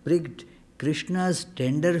have pricked Krishna's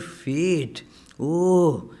tender feet.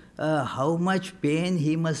 Oh, how much pain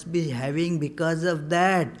he must be having because of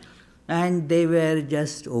that. And they were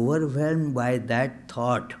just overwhelmed by that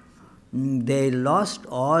thought. They lost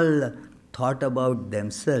all thought about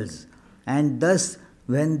themselves. And thus,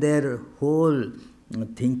 when their whole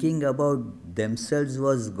thinking about themselves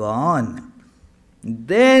was gone,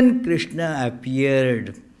 then Krishna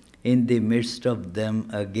appeared in the midst of them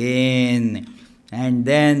again. And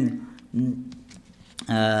then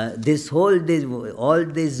all this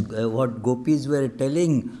what gopis were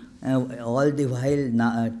telling all the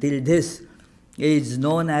while till this is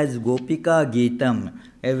known as Gopika Geetam,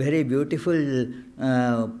 a very beautiful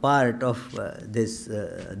part of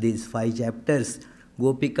these 5 chapters,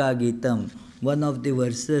 Gopika Geetam. One of the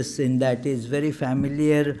verses in that is very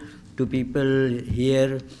familiar to people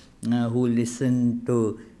here who listen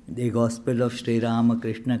to the Gospel of Sri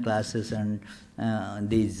Ramakrishna classes and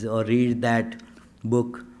these, or read that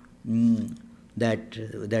book.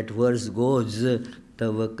 That verse goes,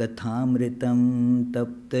 Tava kathamritam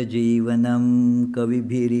tapta jivanam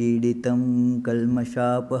kavibhiriditam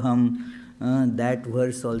kalmashapaham. That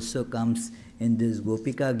verse also comes in this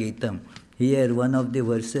Gopika Geetam. Here one of the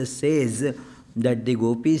verses says that the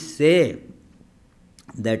gopis say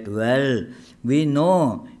that, well, we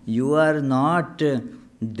know you are not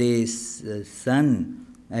the son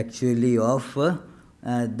actually of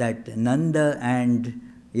that Nanda and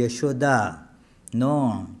Yashoda.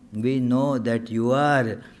 No, we know that you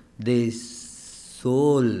are the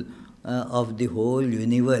soul of the whole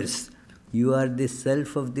universe. You are the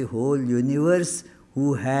self of the whole universe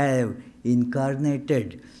who have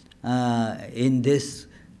incarnated in this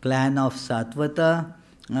clan of Satvata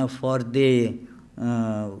for the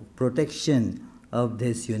protection of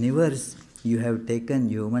this universe. You have taken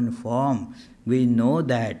human form. We know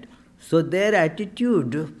that. So their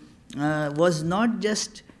attitude was not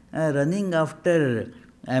just running after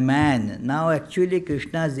a man. Now actually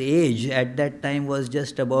Krishna's age at that time was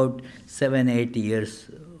just about 7-8 years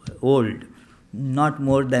old, not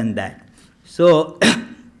more than that. So,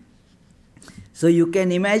 so you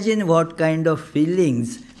can imagine what kind of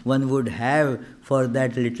feelings one would have for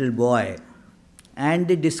that little boy. And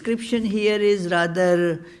the description here is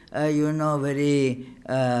rather, very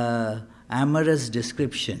amorous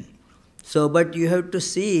description. So, but you have to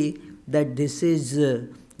see that this is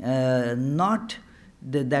not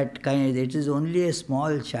that kind, it is only a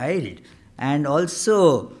small child. And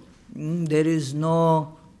also, there is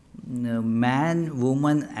no man,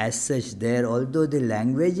 woman as such there, although the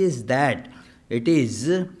language is that. It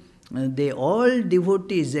is, they all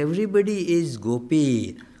devotees, everybody is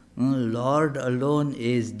gopi. Lord alone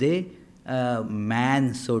is the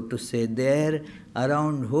man, so to say, there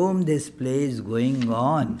around whom this play is going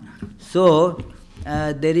on. So,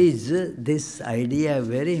 there is this idea,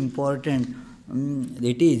 very important.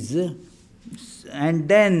 It is, and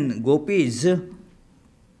then gopis,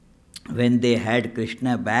 when they had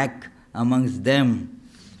Krishna back amongst them,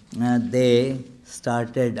 they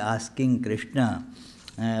started asking Krishna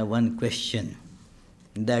one question,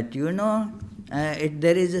 that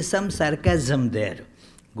there is some sarcasm there.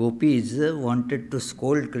 Gopis wanted to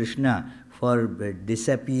scold Krishna for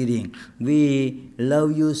disappearing. We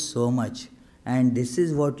love you so much, and this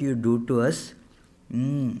is what you do to us.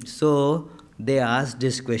 So they asked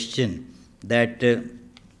this question, that there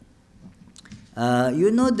are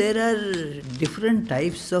different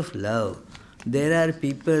types of love. There are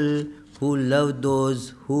people who love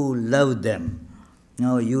those who love them.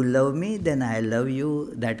 Now, you love me, then I love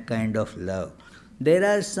you, that kind of love. There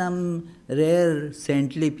are some rare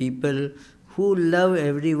saintly people who love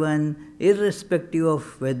everyone irrespective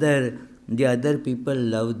of whether the other people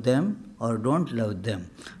love them or don't love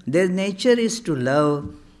them. Their nature is to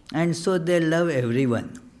love, and so they love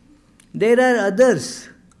everyone. There are others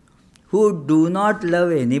who do not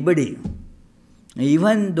love anybody.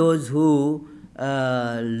 Even those who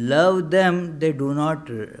love them, they do not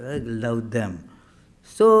love them.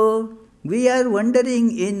 So we are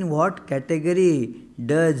wondering in what category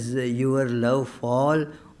does your love fall,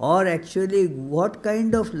 or actually what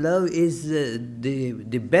kind of love is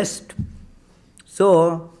the best.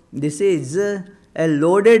 So this is a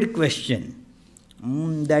loaded question.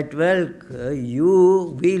 That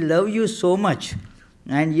we love you so much,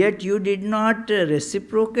 and yet you did not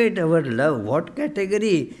reciprocate our love. What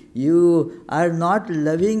category? You are not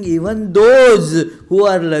loving even those who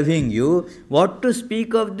are loving you. What to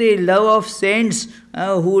speak of the love of saints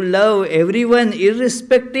who love everyone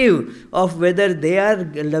irrespective of whether they are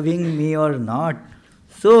loving me or not.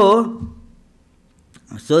 So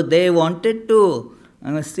they wanted to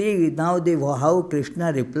see now how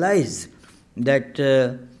Krishna replies that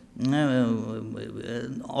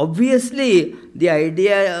obviously the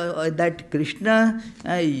idea that Krishna,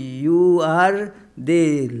 you are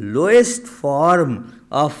the lowest form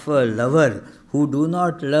of lover who do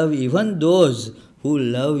not love even those who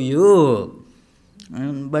love you.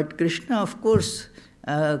 But Krishna, of course,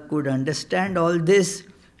 could understand all this,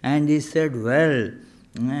 and he said,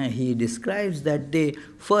 he describes that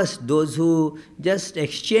those who just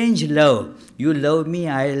exchange love, you love me,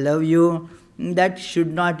 I love you, that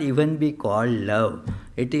should not even be called love.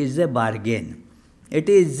 It is a bargain. It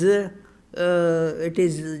is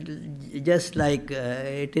just like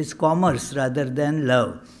it is commerce rather than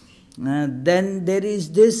love. Then there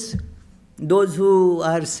is those who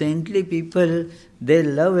are saintly people, they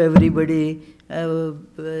love everybody.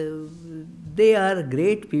 They are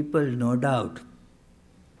great people, no doubt.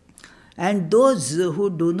 And those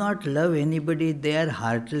who do not love anybody, they are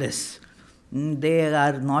heartless. They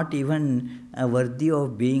are not even worthy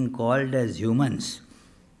of being called as humans.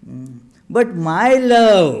 But my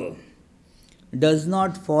love does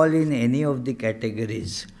not fall in any of the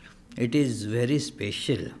categories. It is very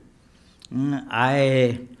special.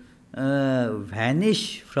 I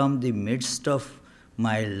vanish from the midst of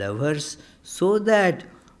my lovers so that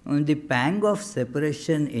the pang of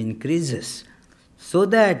separation increases, so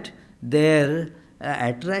that their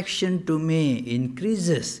attraction to me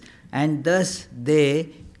increases, and thus they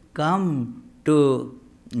come to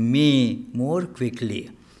me more quickly.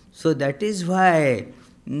 So that is why,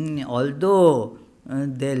 although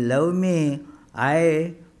they love me,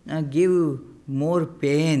 I give more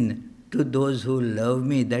pain to those who love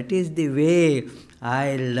me. That is the way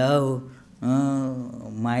I love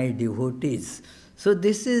my devotees. So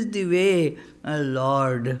this is the way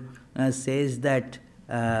Lord says that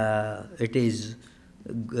it is,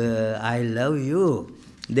 I love you.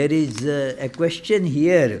 There is a question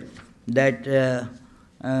here that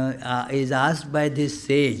is asked by this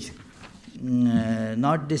sage,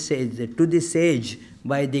 not the sage, to the sage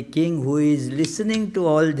by the king who is listening to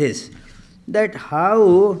all this, that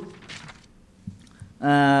how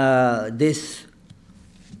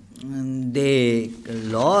the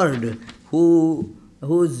Lord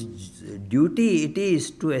whose duty it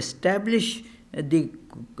is to establish the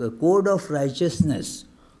code of righteousness,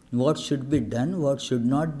 what should be done, what should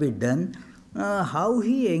not be done, how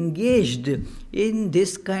he engaged in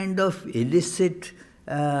this kind of illicit,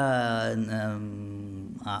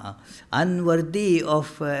 unworthy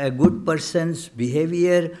of a good person's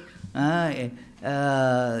behavior,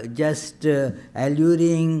 just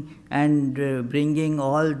alluring and bringing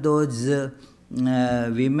all those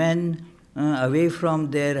women away from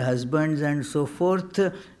their husbands and so forth,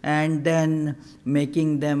 and then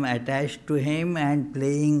making them attached to him and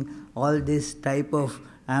playing all this type of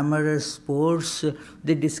amorous sports.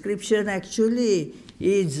 The description actually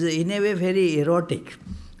is in a way very erotic.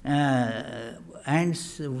 And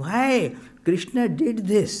why Krishna did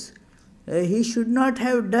this? He should not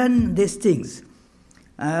have done these things,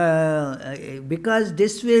 because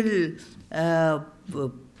this will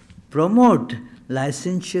promote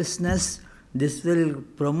licentiousness. This will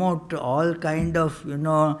promote all kind of,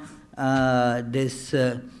 this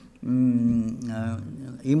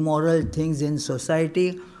immoral things in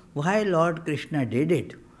society. Why Lord Krishna did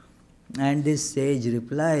it? And this sage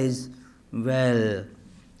replies, Lord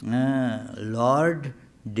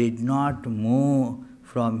did not move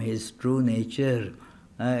from his true nature.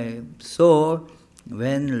 So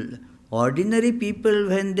when ordinary people,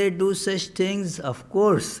 when they do such things, of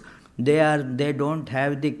course, they don't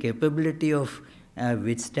have the capability of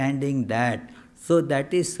withstanding that. So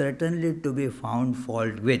that is certainly to be found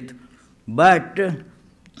fault with. But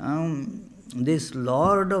this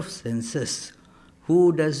Lord of senses,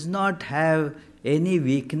 who does not have any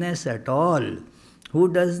weakness at all, who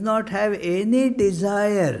does not have any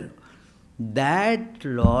desire, that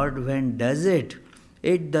Lord, when does it,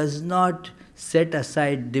 it does not set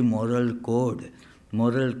aside the moral code.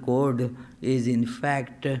 Moral code is in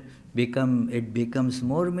fact it becomes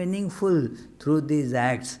more meaningful through these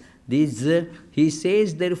acts. He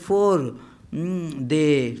says, therefore,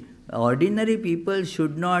 the ordinary people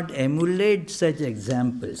should not emulate such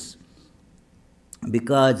examples,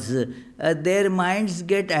 because their minds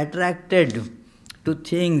get attracted to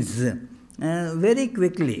things very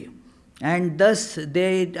quickly, and thus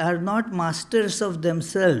they are not masters of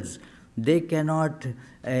themselves. They cannot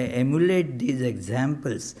emulate these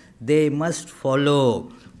examples. They must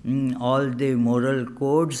follow all the moral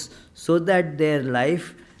codes so that their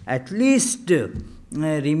life at least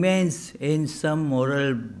remains in some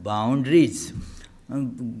moral boundaries.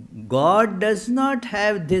 God does not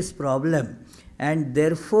have this problem, and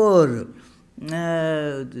therefore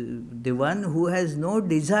the one who has no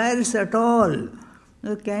desires at all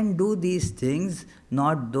can do these things,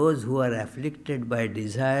 not those who are afflicted by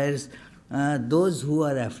desires. Those who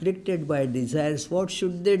are afflicted by desires, what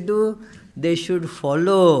should they do? They should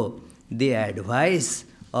follow the advice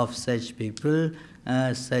of such people,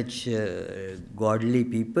 such godly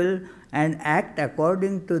people, and act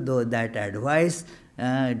according to that advice,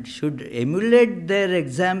 should emulate their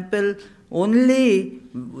example, only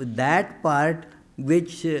that part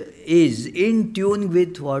which is in tune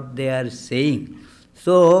with what they are saying.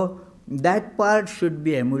 So that part should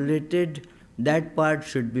be emulated, that part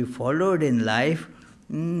should be followed in life,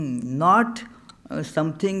 not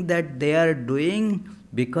something that they are doing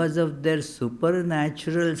because of their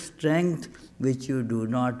supernatural strength which you do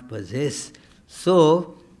not possess.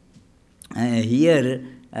 So here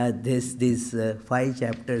these 5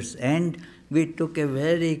 chapters end. We took a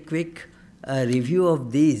very quick review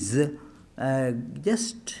of these,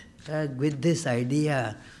 just with this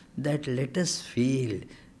idea that let us feel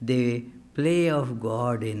the play of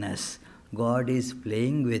God in us. God is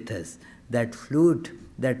playing with us. That flute,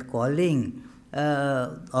 that calling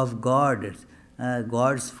of God,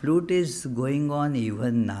 God's flute is going on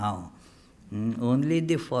even now. Only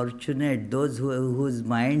the fortunate, those whose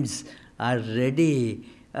minds are ready,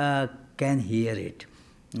 can hear it.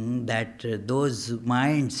 That those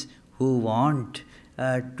minds who want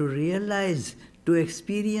to realize, to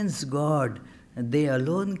experience God, they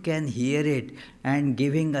alone can hear it, and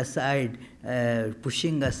giving aside,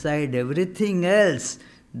 pushing aside everything else,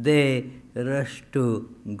 they rush to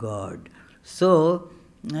God. So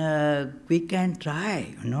we can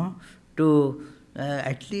try, to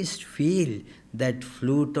at least feel that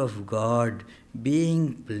flute of God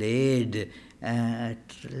being played.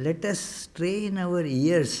 Let us train our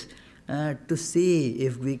ears to see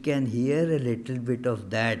if we can hear a little bit of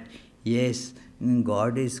that. Yes,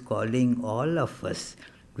 God is calling all of us.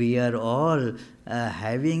 We are all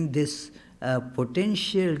having this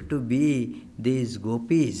potential to be these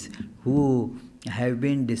gopis who have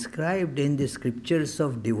been described in the scriptures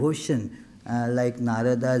of devotion, like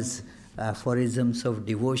Narada's aphorisms of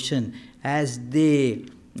devotion, as the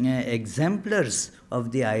exemplars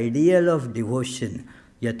of the ideal of devotion.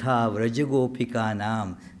 Yatha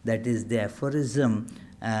Vrajagopikanam, that is the aphorism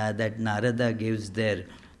that Narada gives there.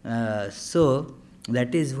 So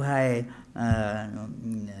that is why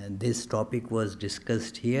this topic was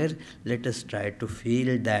discussed here. Let us try to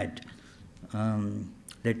feel that.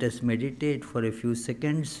 Let us meditate for a few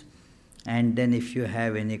seconds, and then if you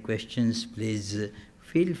have any questions, please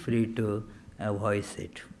feel free to voice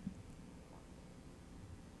it.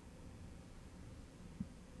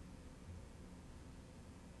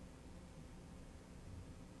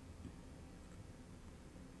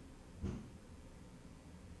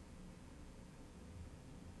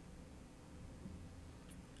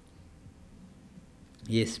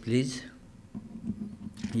 Yes, please.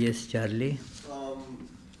 Yes, Charlie.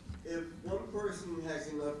 If one person has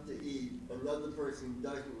enough to eat, another person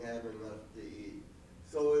doesn't have enough to eat.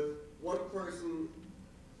 So if one person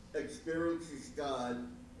experiences God,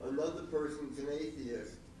 another person's an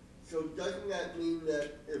atheist. So doesn't that mean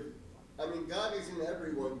that God is in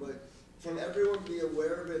everyone, but can everyone be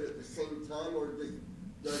aware of it at the same time, or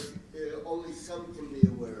does only some can be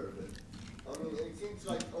aware of it? It seems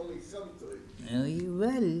like only some could.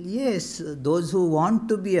 Well, yes, those who want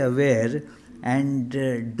to be aware and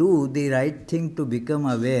do the right thing to become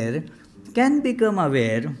aware can become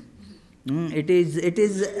aware. It is.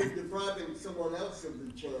 Depriving someone else of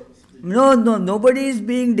the chance. No, nobody is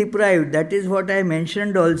being deprived. That is what I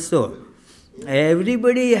mentioned also.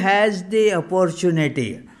 Everybody has the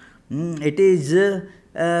opportunity. It is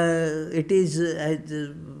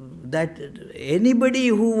that anybody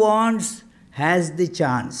who wants has the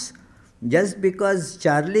chance. Just because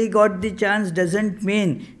Charlie got the chance doesn't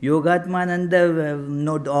mean Yogatmananda,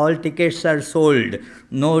 no, all tickets are sold.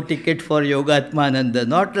 No ticket for Yogatmananda.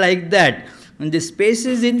 Not like that. And the space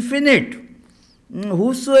is infinite.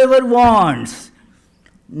 Whosoever wants.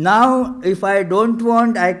 Now, if I don't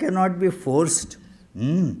want, I cannot be forced.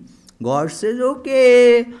 God says,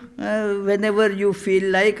 okay, whenever you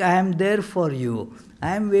feel like, I am there for you.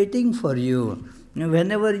 I am waiting for you.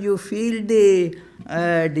 Whenever you feel the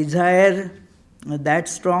desire that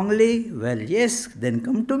strongly, well, yes, then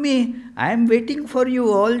come to me. I am waiting for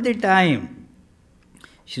you all the time.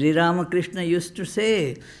 Sri Ramakrishna used to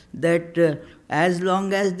say that as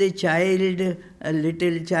long as the child, a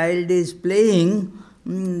little child is playing,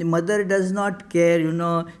 the mother does not care,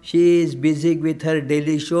 she is busy with her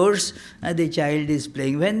daily chores, the child is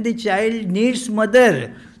playing. When the child needs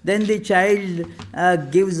mother, then the child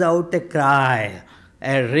gives out a cry,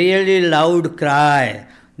 a really loud cry.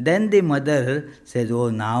 Then the mother says, oh,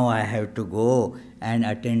 now I have to go and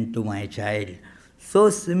attend to my child. So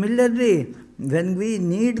similarly, when we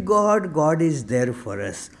need God, God is there for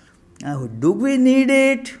us. Do we need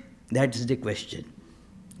it? That's the question.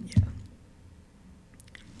 Yeah.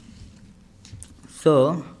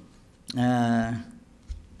 So,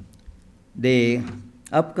 the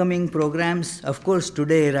upcoming programs, of course,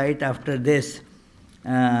 today, right after this,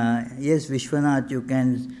 yes, Vishwanath, you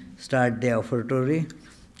can start the offertory.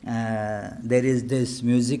 There is this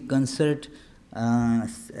music concert,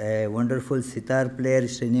 a wonderful sitar player,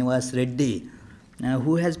 Srinivas Reddy,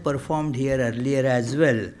 who has performed here earlier as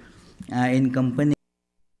well, in company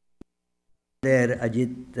there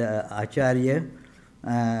Ajit Acharya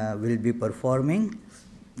will be performing.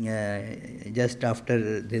 Just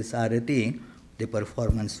after this Arati, the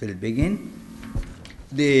performance will begin.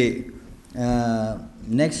 The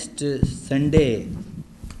next Sunday,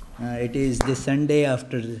 it is the Sunday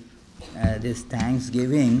after this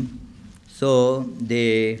Thanksgiving. So,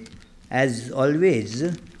 as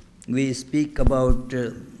always, we speak about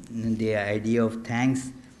the idea of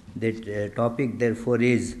thanks. The topic, therefore,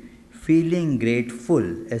 is feeling grateful,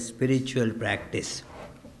 a spiritual practice.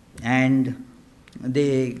 And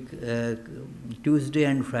the Tuesday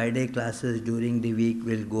and Friday classes during the week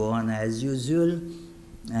will go on as usual.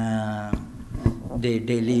 The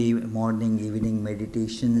daily morning, evening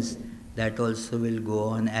meditations, that also will go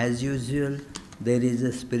on as usual. There is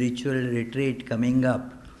a spiritual retreat coming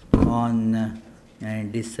up on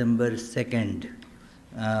December 2nd.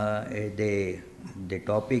 The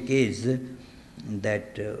topic is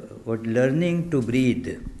that what learning to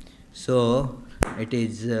breathe. So it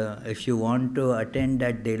is, if you want to attend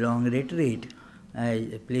that day-long retreat,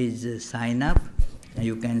 please sign up.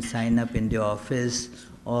 You can sign up in the office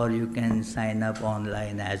or you can sign up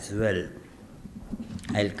online as well.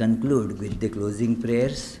 I'll conclude with the closing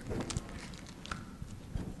prayers.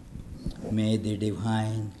 May the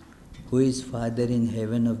Divine, who is Father in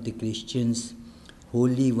heaven of the Christians,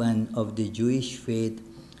 Holy One of the Jewish faith,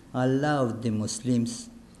 Allah of the Muslims,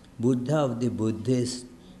 Buddha of the Buddhists,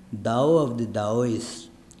 Tao of the Taoists,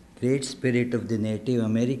 Great Spirit of the Native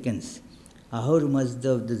Americans, Ahur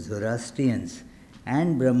Mazda of the Zoroastrians,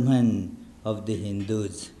 and Brahman of the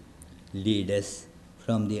Hindus, lead us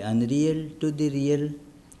from the unreal to the real,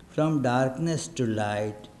 from darkness to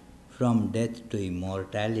light, from death to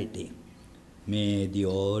immortality. May the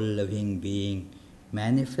all-loving being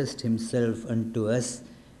manifest himself unto us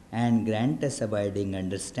and grant us abiding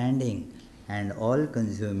understanding and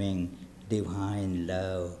all-consuming divine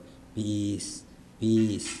love. Peace,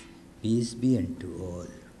 peace, peace be unto all.